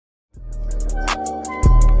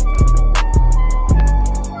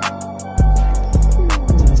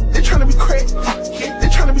They trying to be crazy. They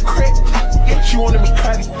trying to be crazy. She wanted me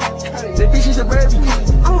cutty. That bitch is a baby.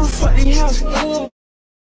 I'm a fucking house. Well,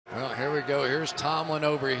 here we go. Here's Tomlin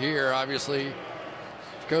over here. Obviously,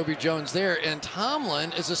 Jacoby Jones there. And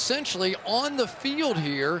Tomlin is essentially on the field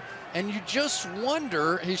here. And you just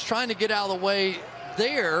wonder, he's trying to get out of the way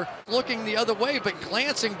there, looking the other way, but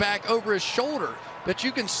glancing back over his shoulder. But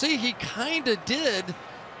you can see he kind of did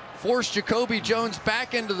force Jacoby Jones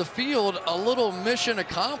back into the field. A little mission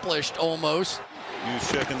accomplished almost.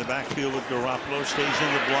 Juszczyk in the backfield with Garoppolo, stays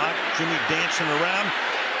in the block. Jimmy dancing around,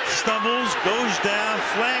 stumbles, goes down,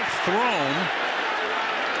 flag thrown.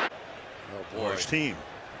 Oh boy. His team.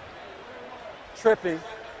 Tripping.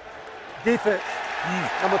 Defense.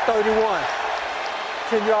 Number 31.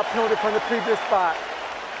 10-yard penalty from the previous spot.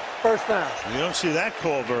 First down. You don't see that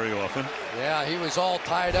call very often. Yeah, he was all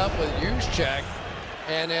tied up with Juszczyk.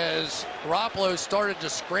 And as Garoppolo started to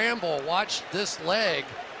scramble, watch this leg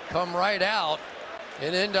come right out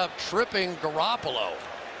and end up tripping Garoppolo.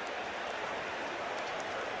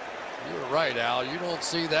 You were right, Al. You don't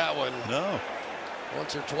see that one. No.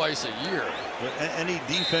 Once or twice a year. But any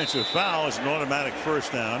defensive foul is an automatic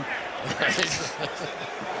first down. That's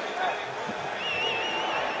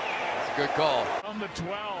a good call. On the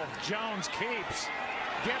 12, Jones keeps,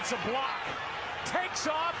 gets a block, takes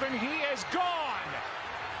off, and he is gone.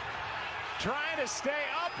 Trying to stay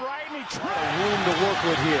upright, and he tries. Room to work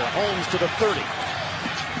with here. Holmes to the 30.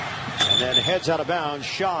 And then heads out of bounds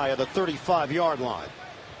shy of the 35-yard line.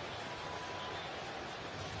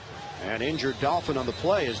 An injured Dolphin on the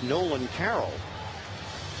play is Nolan Carroll.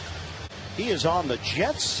 He is on the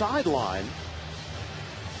Jets sideline.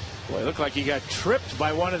 Boy, it looked like he got tripped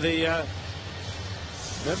by one of the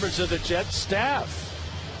members of the Jets staff.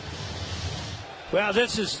 Well,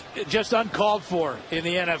 this is just uncalled for in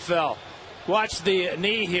the NFL. Watch the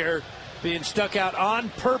knee here being stuck out on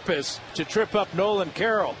purpose to trip up Nolan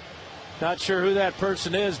Carroll. Not sure who that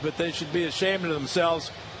person is, but they should be ashamed of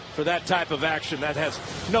themselves for that type of action. That has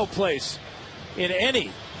no place in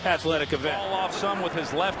any athletic event. Ball off some with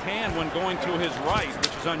his left hand when going to his right,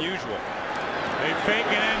 which is unusual. They fake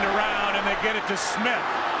an end around and they get it to Smith,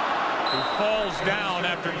 who falls down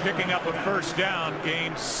after picking up a first down.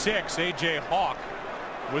 Gain 6. A.J. Hawk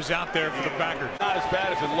was out there for the Packers. Not as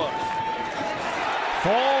bad as it looks.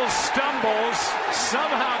 Falls, stumbles,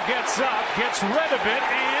 somehow gets up, gets rid of it,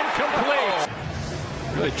 and complete.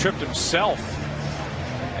 Really tripped himself.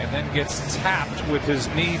 And then gets tapped with his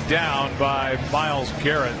knee down by Myles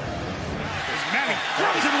Garrett. Manning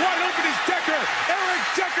throws it wide open. Is Decker. Eric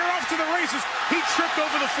Decker off to the races. He tripped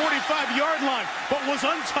over the 45-yard line, but was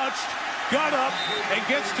untouched. Got up and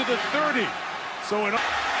gets to the 30. So it.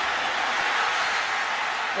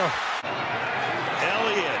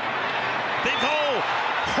 Elliott. Big hole.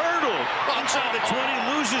 Hurdle. Inside the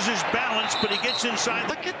 20. Loses his balance, but he gets inside.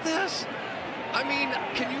 Look at this. I mean,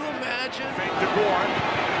 can you imagine? Fake to Gore.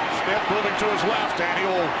 Smith moving to his left, and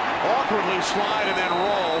he'll awkwardly slide and then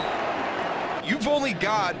roll. You've only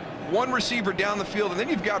got one receiver down the field, and then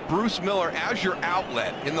you've got Bruce Miller as your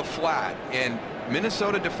outlet in the flat, and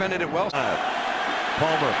Minnesota defended it well.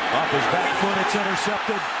 Palmer off his back foot. It's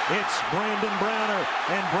intercepted. It's Brandon Browner,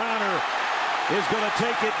 and Browner is going to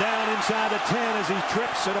take it down inside the 10 as he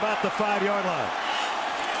trips at about the 5-yard line.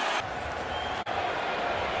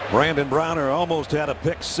 Brandon Browner almost had a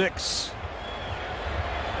pick 6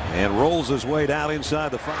 and rolls his way down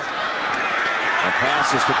inside the 5. The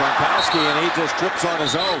pass is to Gronkowski, and he just trips on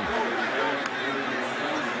his own.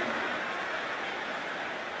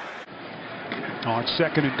 On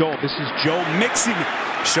 2nd and goal, this is Joe Mixon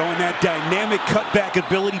showing that dynamic cutback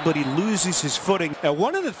ability, but he loses his footing.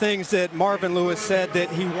 One of the things that Marvin Lewis said that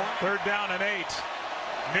he wants. 3rd down and 8.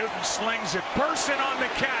 Newton slings it. Person on the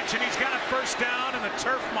catch, and he's got a first down, and the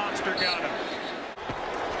turf monster got him.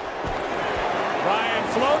 Ryan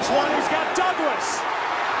floats one. He's got Douglas.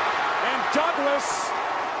 And Douglas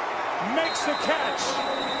makes the catch.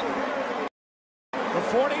 The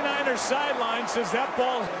 49ers sideline says that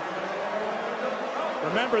ball.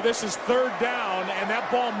 Remember, this is 3rd down, and that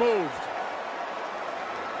ball moved.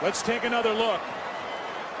 Let's take another look.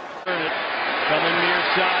 Coming near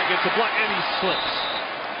side, gets a block, and he slips.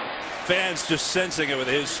 Fans just sensing it with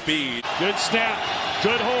his speed. Good snap,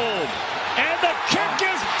 good hold, and the kick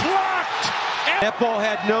is blocked. That ball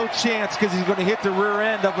had no chance because he's going to hit the rear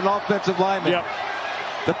end of an offensive lineman. Yep.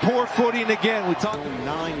 The poor footing again. We talked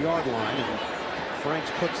 9-yard line, and Franks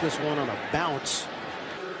puts this one on a bounce.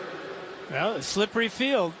 Well, a slippery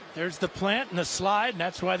field. There's the plant and the slide, and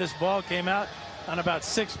that's why this ball came out on about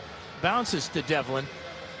 6 bounces to Devlin.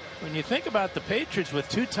 When you think about the Patriots with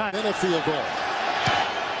 2 times. In a field goal.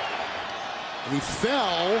 And he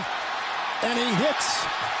fell, and he hits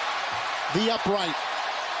the upright.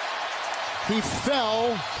 He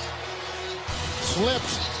fell,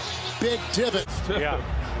 slipped, big divot. Yeah.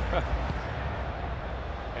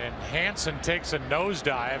 And Hansen takes a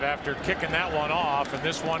nosedive after kicking that one off, and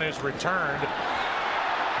this one is returned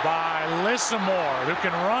by Lissamore, who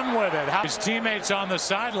can run with it. His teammates on the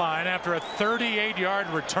sideline after a 38-yard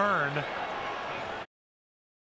return.